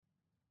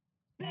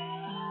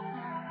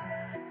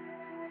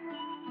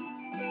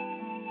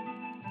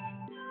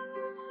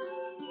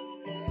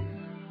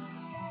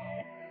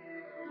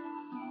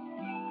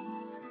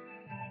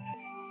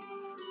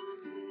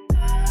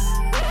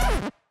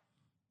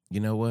You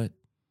know what?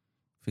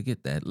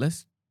 Forget that.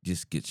 Let's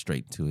just get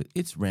straight to it.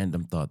 It's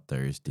Random Thought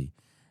Thursday,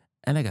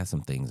 and I got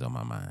some things on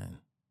my mind.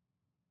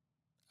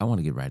 I want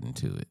to get right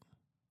into it.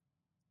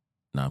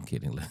 No, I'm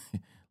kidding.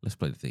 Let's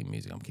play the theme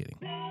music. I'm kidding.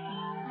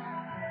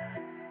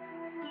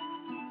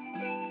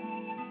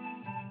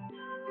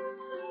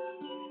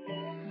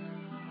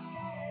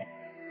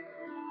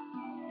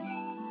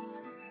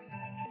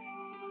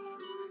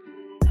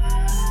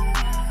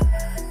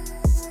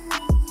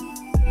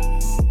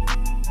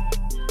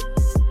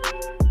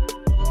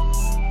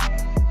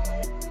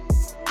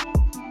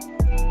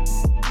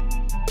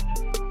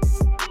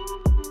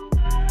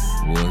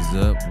 What's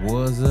up?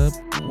 What's up?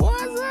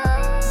 What's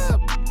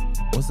up?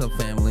 What's up,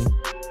 family?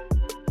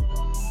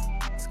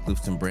 It's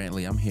Clifton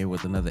Brantley. I'm here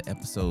with another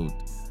episode,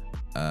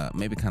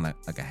 maybe kind of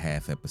like a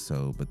half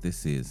episode, but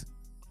this is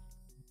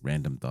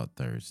Random Thought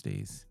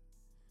Thursdays.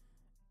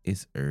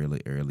 It's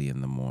early in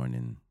the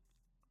morning.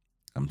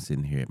 I'm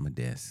sitting here at my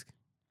desk,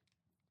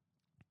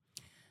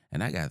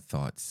 and I got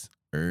thoughts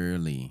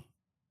early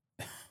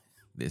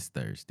this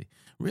Thursday.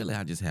 Really,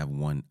 I just have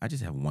one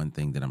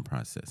thing that I'm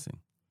processing.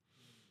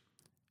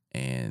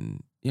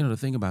 And, the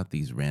thing about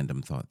these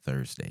Random Thought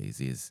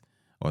Thursdays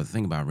the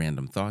thing about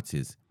random thoughts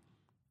is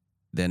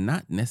they're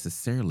not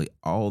necessarily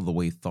all the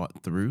way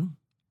thought through,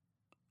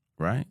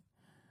 right?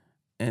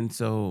 And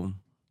so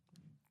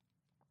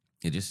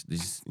it's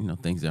just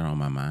things that are on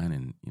my mind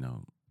and,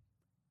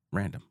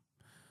 random.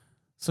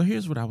 So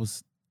here's what I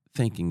was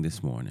thinking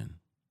this morning.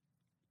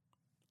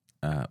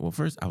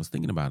 First I was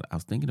thinking about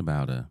a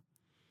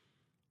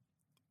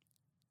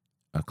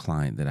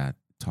client that I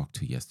talked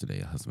to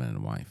yesterday, a husband and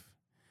a wife.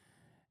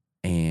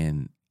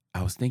 And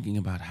I was thinking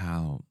about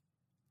how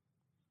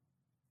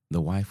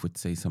the wife would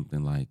say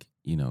something like,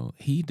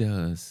 he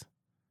does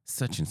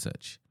such and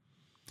such.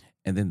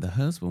 And then the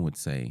husband would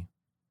say,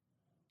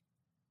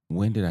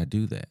 when did I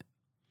do that?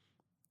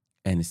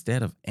 And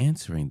instead of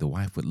answering, the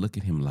wife would look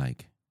at him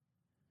like,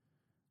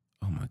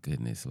 oh my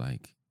goodness,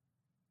 like,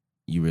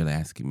 you really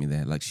asking me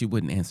that? Like, she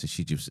wouldn't answer.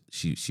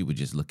 She would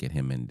just look at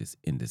him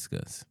in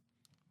disgust.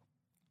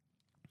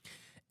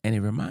 And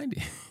it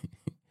reminded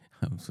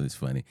so it's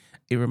funny.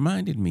 It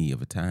reminded me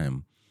of a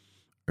time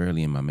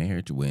early in my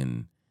marriage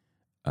when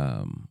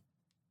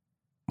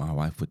my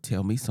wife would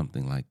tell me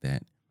something like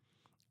that,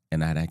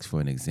 and I'd ask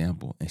for an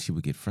example, and she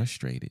would get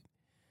frustrated.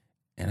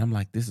 And I'm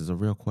like, this is a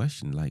real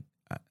question. Like,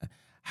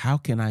 how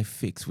can I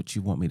fix what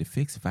you want me to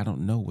fix if I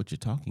don't know what you're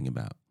talking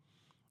about?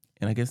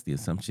 And I guess the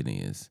assumption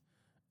is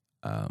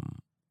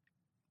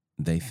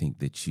they think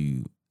that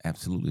you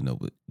absolutely know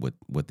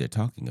what they're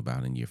talking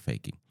about and you're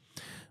faking.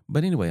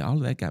 But anyway, all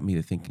of that got me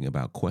to thinking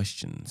about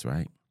questions,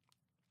 right?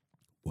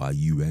 Why are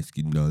you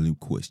asking all them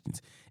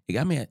questions? It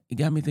got me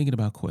thinking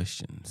about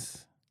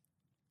questions.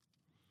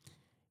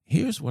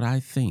 Here's what I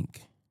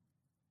think.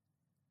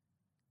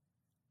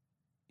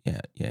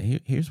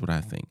 Here's what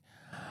I think,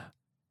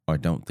 or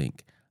don't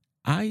think.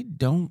 I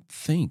don't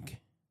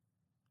think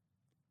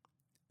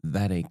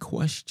that a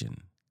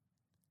question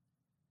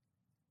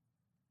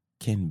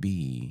can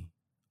be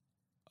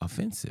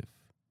offensive.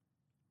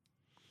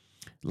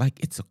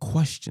 Like, it's a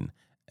question.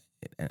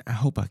 And I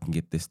hope I can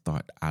get this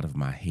thought out of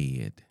my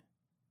head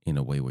in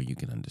a way where you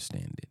can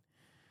understand it.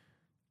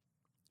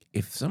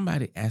 If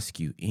somebody asks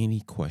you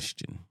any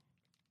question,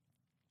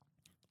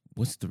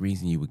 what's the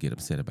reason you would get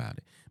upset about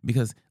it?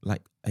 Because,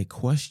 like, a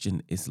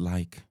question is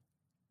like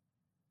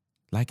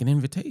an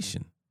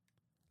invitation.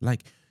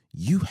 Like,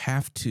 you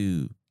have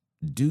to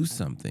do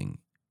something.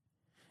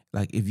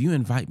 Like, if you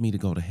invite me to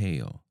go to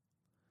hell,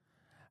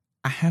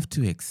 I have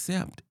to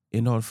accept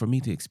in order for me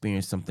to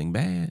experience something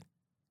bad.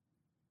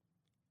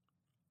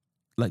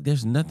 Like,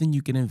 there's nothing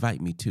you can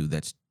invite me to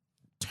that's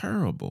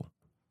terrible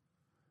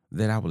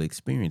that I will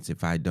experience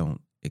if I don't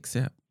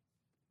accept.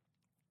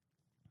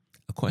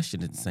 A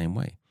question is the same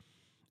way.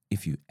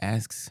 If you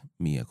ask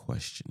me a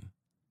question,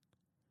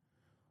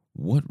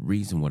 what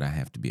reason would I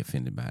have to be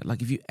offended by it?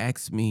 Like, if you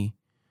ask me,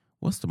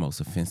 what's the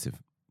most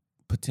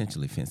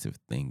potentially offensive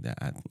thing that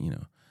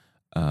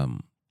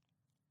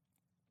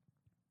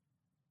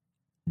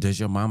does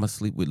your mama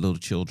sleep with little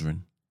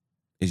children?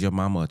 Is your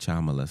mama a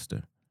child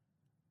molester?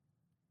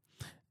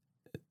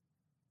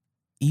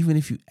 Even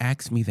if you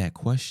ask me that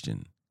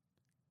question,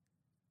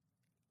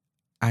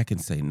 I can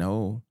say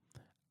no.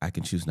 I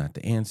can choose not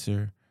to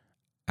answer.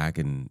 I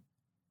can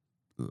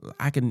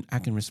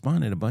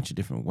respond in a bunch of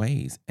different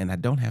ways, and I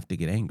don't have to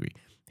get angry.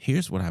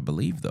 Here's what I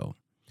believe, though.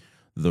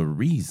 The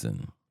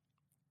reason,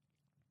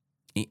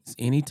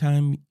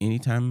 anytime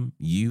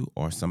you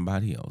or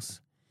somebody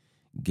else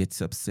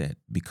gets upset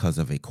because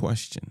of a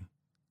question,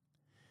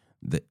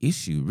 the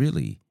issue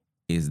really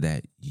is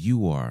that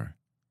you are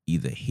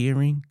either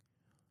hearing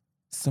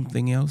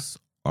something else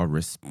or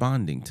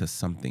responding to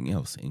something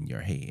else in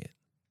your head.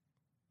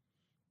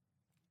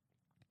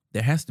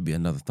 There has to be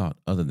another thought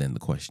other than the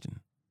question.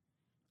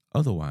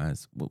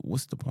 Otherwise,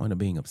 what's the point of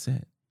being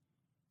upset?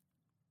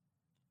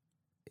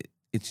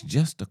 It's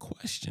just a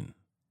question.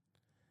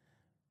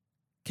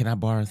 Can I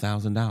borrow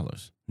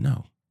 $1,000?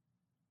 No.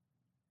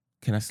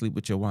 Can I sleep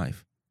with your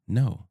wife?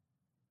 No.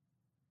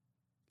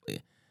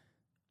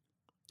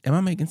 Am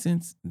I making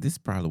sense? This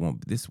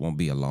won't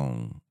be a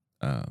long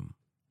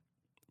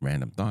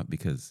random thought,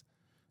 because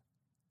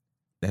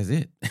that's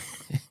it.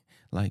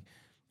 Like,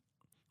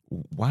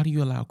 why do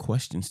you allow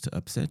questions to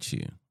upset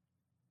you?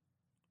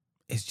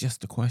 It's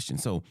just a question.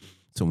 So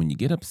when you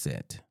get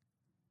upset,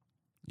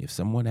 if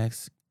someone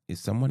asks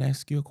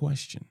you a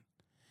question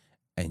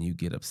and you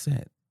get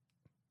upset,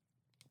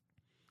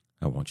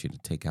 I want you to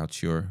take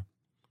out your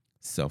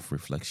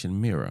self-reflection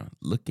mirror,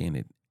 look in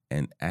it,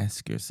 and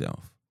ask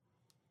yourself,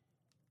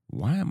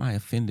 why am I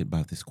offended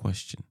by this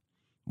question?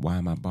 Why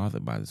am I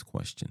bothered by this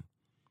question?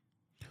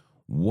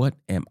 What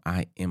am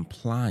I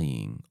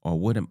implying, or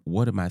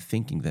what am I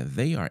thinking that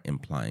they are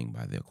implying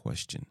by their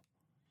question?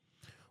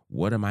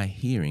 What am I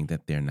hearing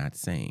that they're not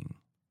saying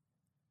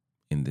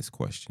in this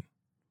question?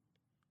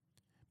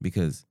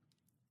 Because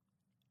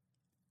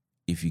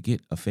if you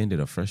get offended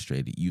or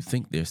frustrated, you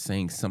think they're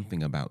saying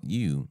something about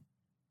you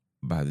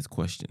by this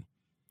question.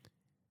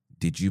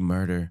 Did you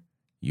murder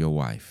your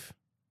wife?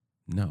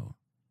 No.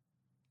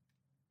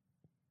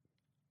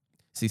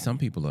 See, some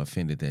people are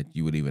offended that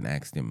you would even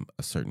ask them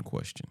a certain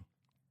question.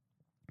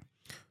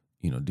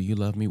 Do you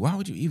love me? Why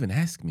would you even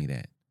ask me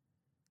that?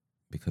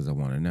 Because I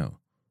want to know.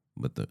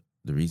 But the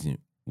reason,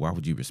 why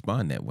would you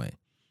respond that way?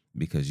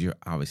 Because you're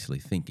obviously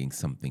thinking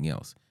something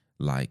else.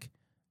 Like,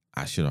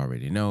 I should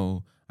already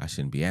know. I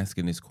shouldn't be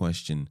asking this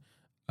question.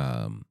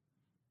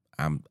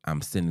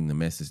 I'm sending the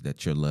message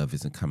that your love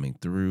isn't coming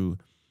through.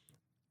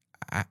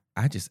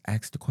 I just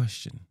asked the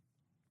question.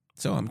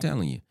 So I'm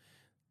telling you,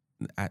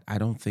 I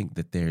don't think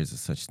that there is a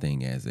such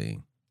thing as a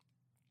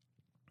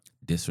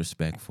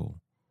disrespectful,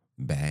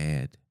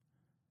 bad,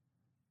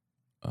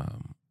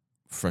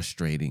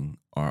 frustrating,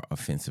 or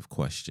offensive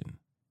question.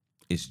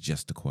 It's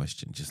just a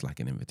question, just like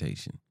an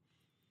invitation.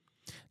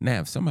 Now,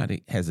 if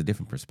somebody has a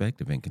different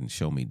perspective and can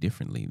show me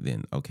differently,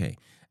 then okay.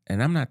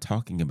 And I'm not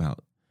talking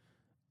about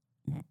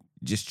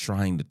just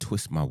trying to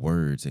twist my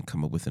words and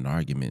come up with an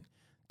argument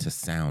to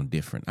sound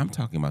different. I'm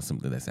talking about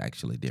something that's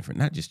actually different,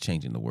 not just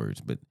changing the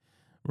words, but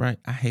right.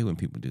 I hate when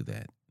people do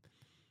that.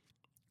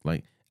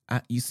 Like,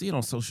 you see it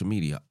on social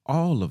media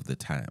all of the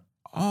time,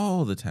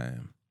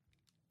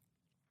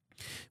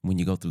 when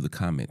you go through the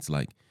comments.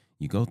 Like,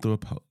 you go to a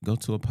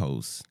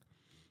post,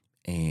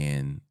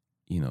 and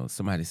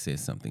somebody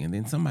says something, and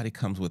then somebody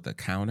comes with a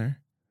counter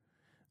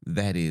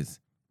that is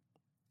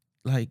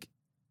like,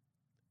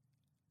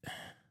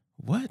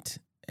 what?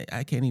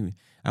 I can't even.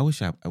 I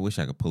wish I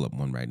could pull up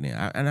one right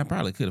now, and I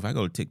probably could if I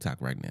go to TikTok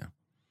right now,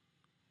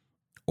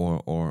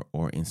 or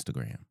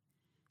Instagram.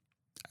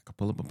 I could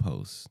pull up a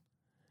post,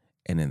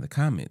 and in the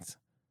comments,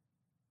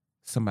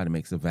 somebody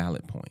makes a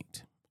valid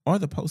point, or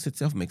the post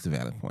itself makes a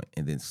valid point,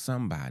 and then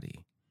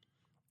somebody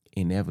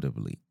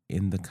inevitably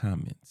in the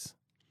comments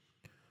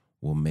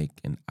will make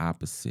an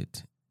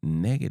opposite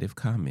negative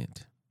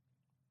comment.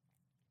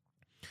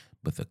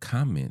 But the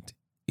comment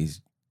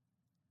is,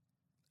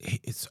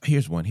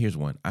 here's one.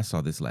 I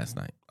saw this last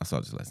night.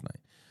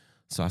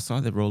 So I saw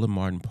that Roland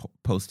Martin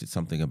posted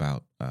something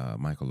about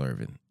Michael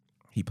Irvin.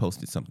 He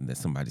posted something that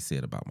somebody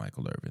said about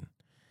Michael Irvin.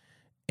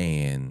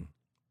 And,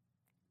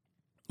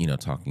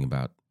 talking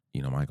about,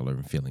 Michael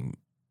Irvin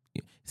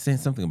saying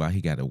something about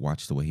he got to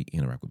watch the way he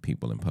interact with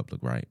people in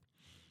public, right?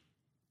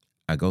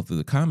 I go through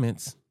the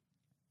comments,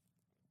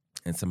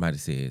 and somebody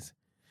says,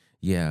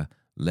 yeah,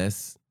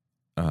 let's,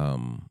 I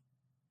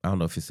don't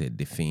know if it said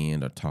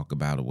defend or talk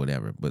about or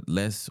whatever, but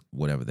let's,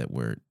 whatever that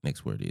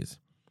next word is,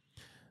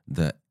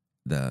 the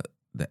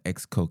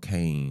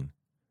ex-cocaine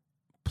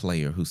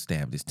player who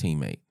stabbed his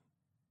teammate.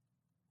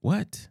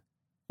 What?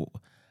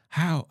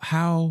 How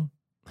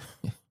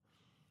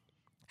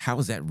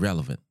is that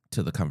relevant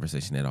to the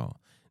conversation at all?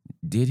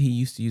 Did he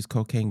used to use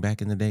cocaine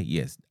back in the day?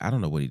 Yes. I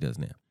don't know what he does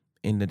now.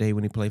 In the day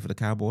when he played for the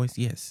Cowboys?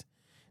 Yes.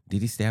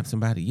 Did he stab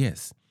somebody?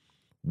 Yes.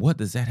 What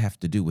does that have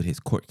to do with his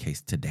court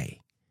case today?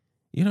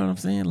 You know what I'm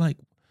saying? Like,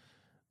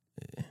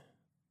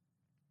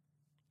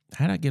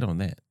 how'd I get on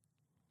that?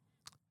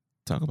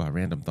 Talk about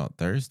Random Thought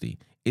Thursday.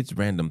 It's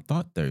Random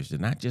Thought Thursday,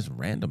 not just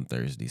Random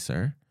Thursday,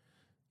 sir.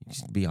 You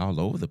just be all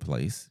over the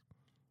place.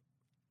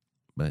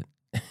 But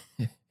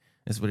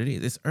that's what it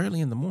is. It's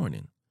early in the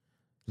morning.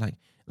 Like,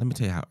 let me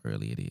tell you how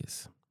early it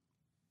is.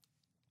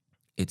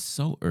 It's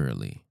so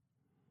early.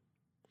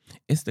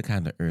 It's the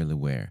kind of early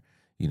where,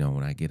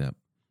 when I get up,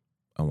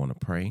 I want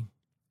to pray.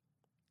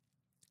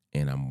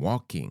 And I'm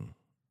walking,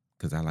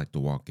 because I like to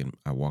walk in.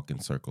 I walk in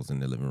circles in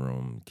the living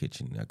room,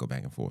 kitchen. I go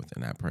back and forth,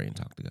 and I pray and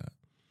talk to God.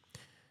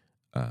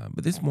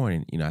 But this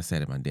morning, I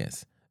sat at my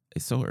desk.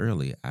 It's so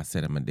early. I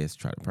sat at my desk,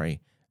 tried to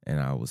pray, and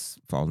I was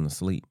falling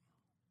asleep.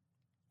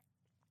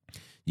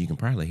 You can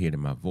probably hear it in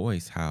my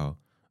voice how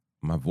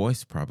my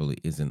voice probably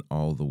isn't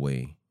all the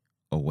way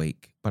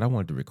awake. But I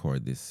wanted to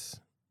record this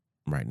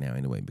right now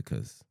anyway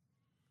because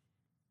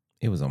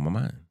it was on my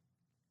mind.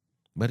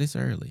 But it's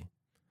early.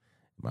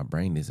 My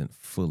brain isn't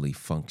fully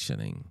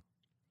functioning.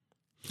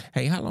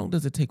 Hey, how long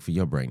does it take for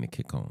your brain to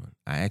kick on?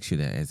 I ask you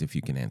that as if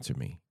you can answer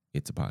me.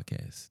 It's a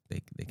podcast.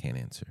 They can't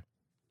answer.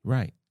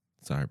 Right.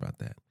 Sorry about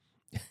that.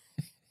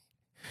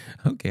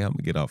 Okay, I'm going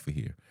to get off of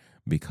here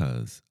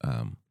because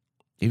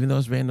Even though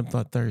it's Random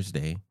Thought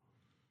Thursday,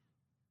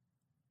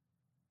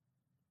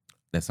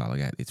 that's all I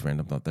got. It's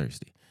Random Thought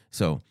Thursday.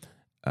 So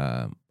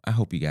I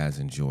hope you guys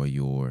enjoy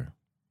your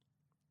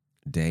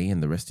day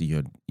and the rest of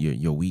your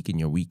week and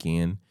your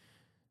weekend.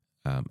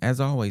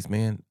 As always,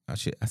 man, I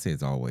say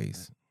as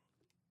always,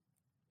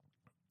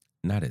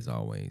 not as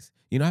always.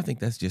 I think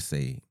that's just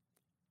a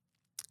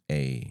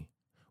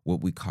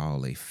what we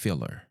call a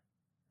filler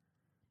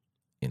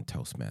in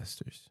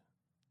Toastmasters.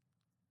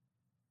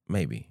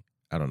 Maybe.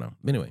 I don't know.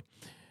 But anyway,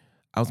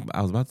 I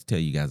was about to tell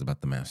you guys about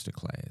the master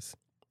class.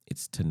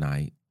 It's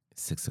tonight,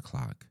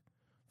 6:00,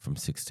 from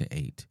 6 to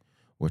 8.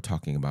 We're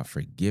talking about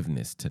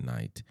forgiveness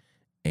tonight.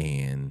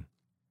 And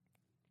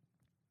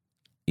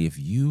if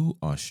you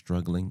are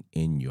struggling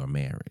in your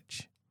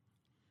marriage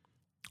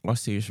or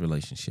serious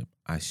relationship,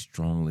 I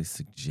strongly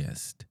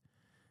suggest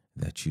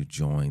that you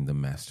join the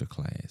master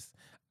class.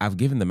 I've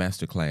given the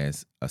master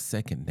class a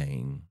second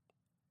name,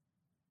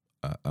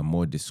 a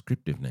more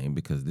descriptive name,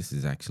 because this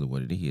is actually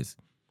what it is.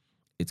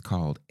 It's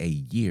called A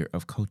Year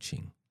of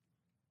Coaching.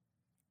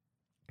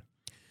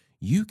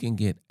 You can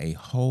get a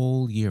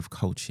whole year of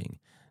coaching,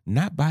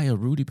 not by a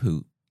Rudy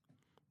Poot,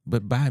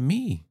 but by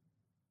me.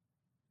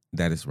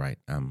 That is right.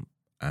 I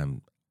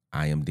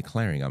am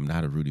declaring I'm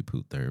not a Rudy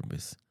Poot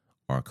therapist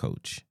or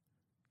coach.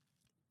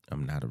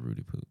 I'm not a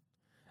Rudy Poot.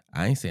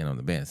 I ain't saying I'm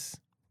the best,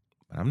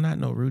 but I'm not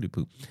no Rudy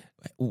Poot.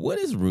 What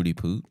is Rudy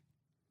Poot?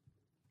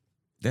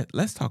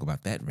 Let's talk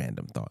about that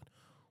random thought.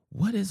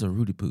 What is a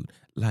Rudy Poot?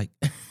 Like,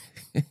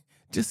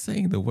 just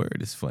saying the word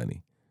is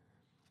funny.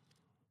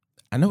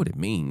 I know what it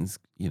means.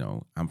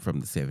 I'm from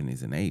the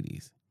 70s and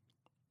 80s.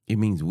 It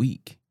means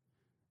weak.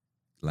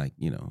 Like,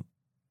 I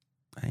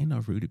ain't no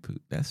Rudy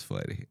Poot. That's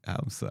funny.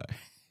 I'm sorry.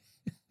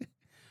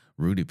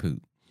 Rudy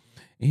Poot.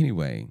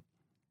 Anyway,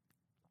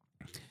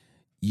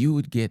 you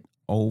would get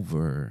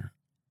over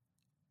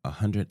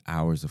 100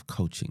 hours of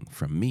coaching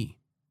from me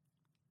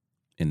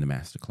in the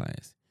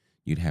masterclass.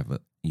 You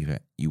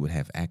would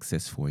have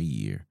access for a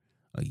year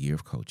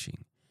of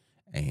coaching,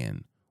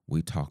 and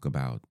we talk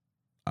about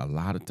a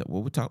lot of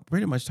we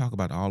pretty much talk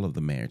about all of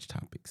the marriage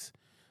topics.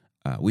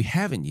 We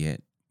haven't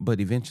yet,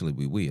 but eventually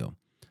we will.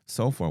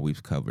 So far,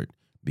 we've covered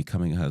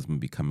becoming a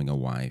husband, becoming a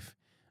wife.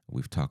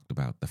 We've talked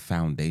about the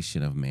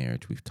foundation of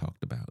marriage. We've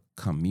talked about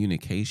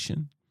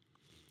communication.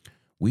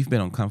 We've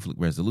been on conflict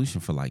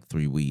resolution for like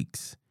 3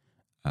 weeks.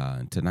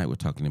 And tonight we're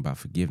talking about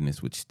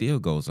forgiveness, which still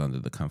goes under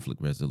the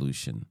conflict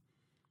resolution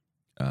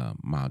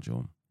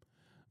module.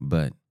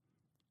 But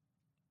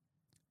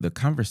the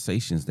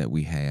conversations that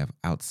we have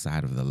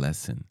outside of the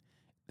lesson,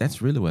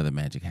 that's really where the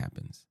magic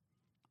happens.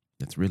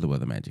 And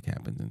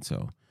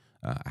so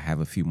I have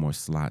a few more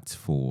slots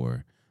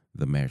for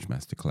the Marriage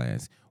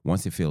Masterclass.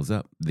 Once it fills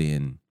up,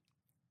 then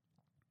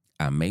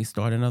I may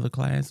start another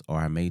class, or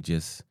I may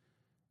just,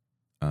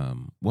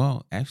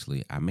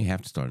 actually, I may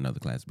have to start another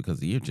class because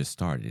the year just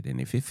started.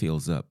 And if it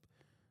fills up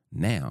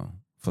now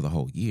for the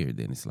whole year,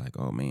 then it's like,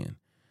 oh man,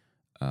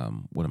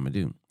 what am I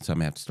doing? So I'm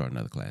gonna have to start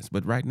another class.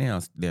 But right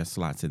now, there are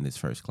slots in this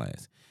first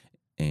class.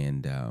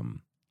 And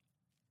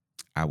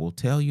I will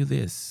tell you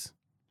this,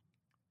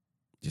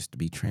 just to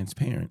be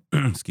transparent,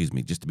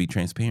 just to be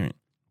transparent.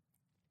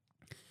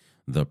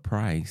 The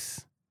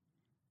price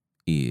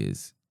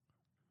is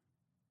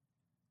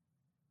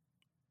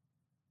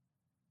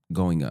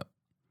going up.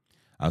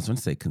 I was going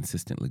to say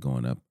consistently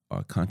going up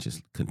or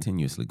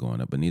continuously going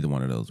up, but neither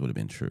one of those would have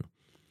been true.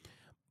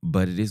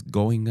 But it is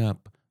going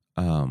up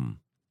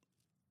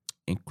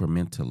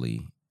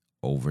incrementally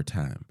over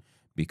time,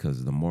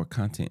 because the more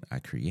content I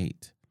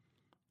create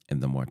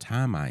and the more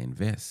time I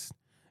invest,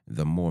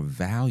 the more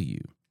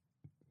value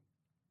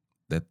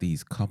that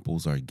these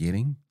couples are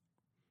getting,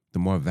 the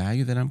more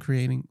value that I'm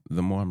creating,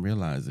 the more I'm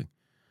realizing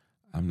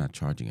I'm not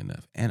charging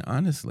enough. And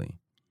honestly,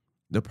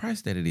 the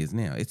price that it is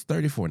now, it's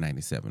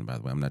 $34.97, by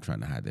the way. I'm not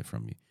trying to hide that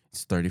from you.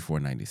 It's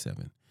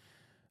 $34.97.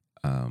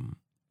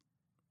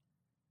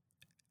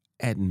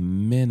 At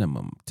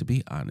minimum, to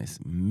be honest,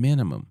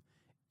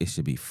 it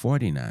should be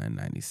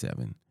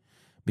 $49.97,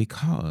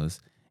 because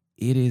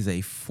it is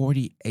a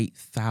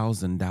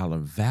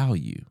 $48,000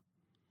 value.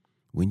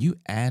 When you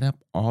add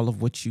up all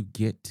of what you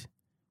get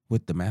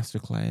with the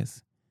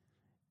masterclass,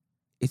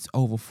 it's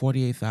over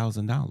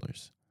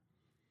 $48,000.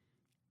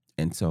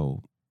 And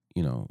so,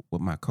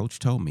 what my coach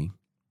told me,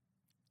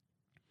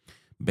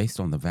 based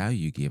on the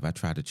value you give, I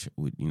try to,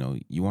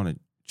 you want to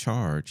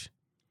charge,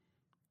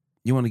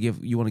 you want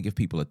to give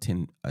people a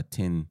 10,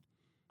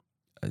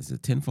 is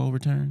it tenfold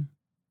return?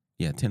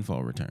 Yeah,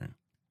 tenfold return.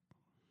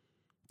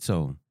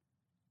 So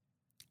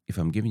if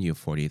I'm giving you a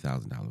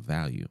 $48,000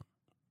 value,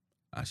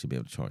 I should be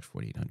able to charge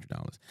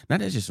 $4,800. Now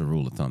that's just a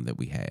rule of thumb that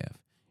we have,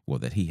 well,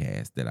 that he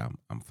has, that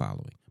I'm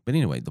following. But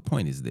anyway, the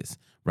point is this: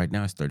 right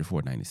now it's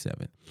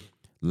 $34.97.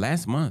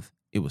 Last month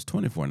it was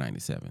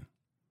 $24.97.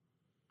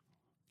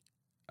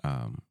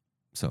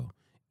 So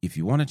if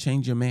you want to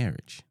change your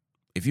marriage,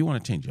 if you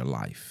want to change your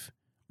life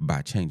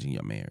by changing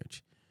your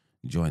marriage,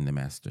 join the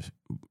master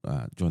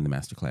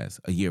class,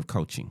 a year of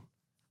coaching.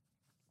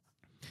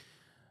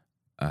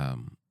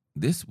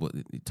 This will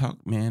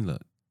talk, man.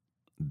 Look,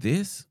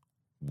 this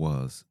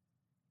was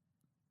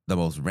the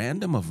most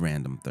random of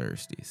random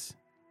Thursdays.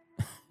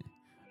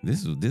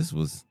 This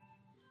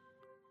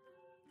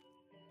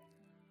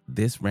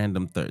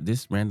random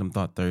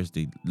thought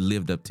Thursday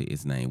lived up to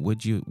its name.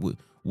 Won't you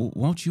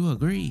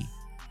agree?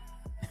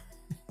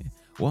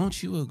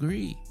 Won't you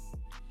agree?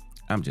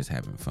 I'm just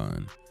having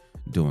fun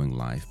doing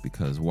life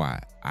because why?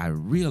 I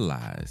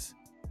realize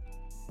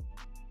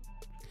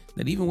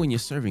that even when you're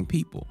serving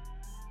people,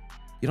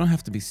 you don't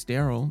have to be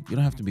sterile. You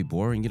don't have to be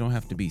boring. You don't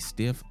have to be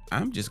stiff.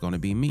 I'm just going to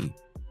be me.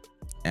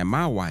 And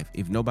my wife,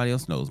 if nobody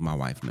else knows, my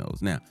wife knows.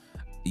 Now,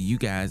 you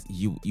guys,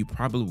 you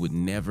probably would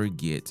never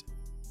get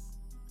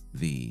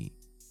the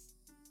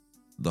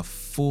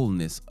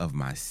fullness of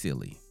my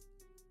silly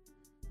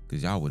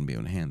because y'all wouldn't be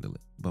able to handle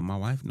it. But my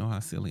wife know how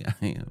silly I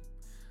am.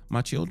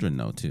 My children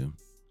know too.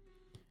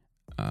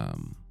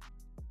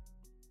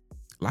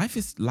 Life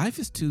is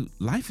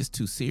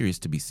too serious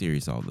to be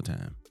serious all the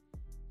time,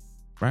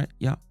 right?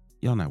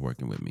 Y'all not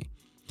working with me.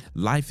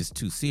 Life is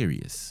too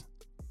serious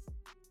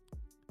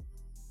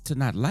to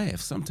not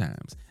laugh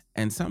sometimes,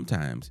 and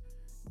sometimes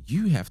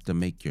you have to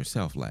make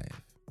yourself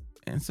laugh.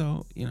 And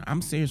so,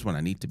 I'm serious when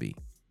I need to be.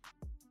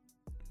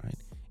 Right?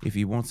 If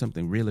you want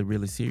something really,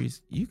 really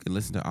serious, you can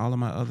listen to all of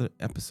my other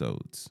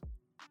episodes.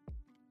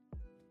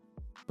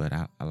 But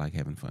I like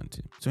having fun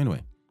too. So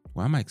anyway,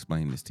 why am I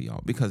explaining this to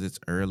y'all? Because it's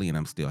early and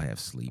I'm still half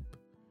asleep.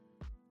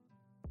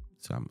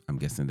 So I'm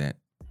guessing that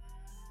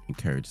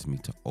encourages me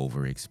to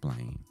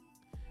over-explain.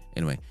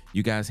 Anyway,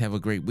 you guys have a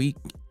great week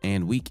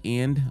and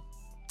weekend.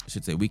 I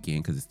should say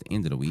weekend because it's the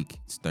end of the week.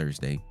 It's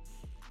Thursday.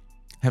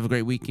 Have a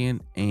great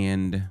weekend,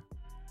 and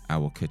I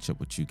will catch up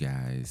with you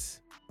guys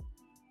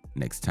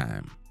next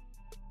time.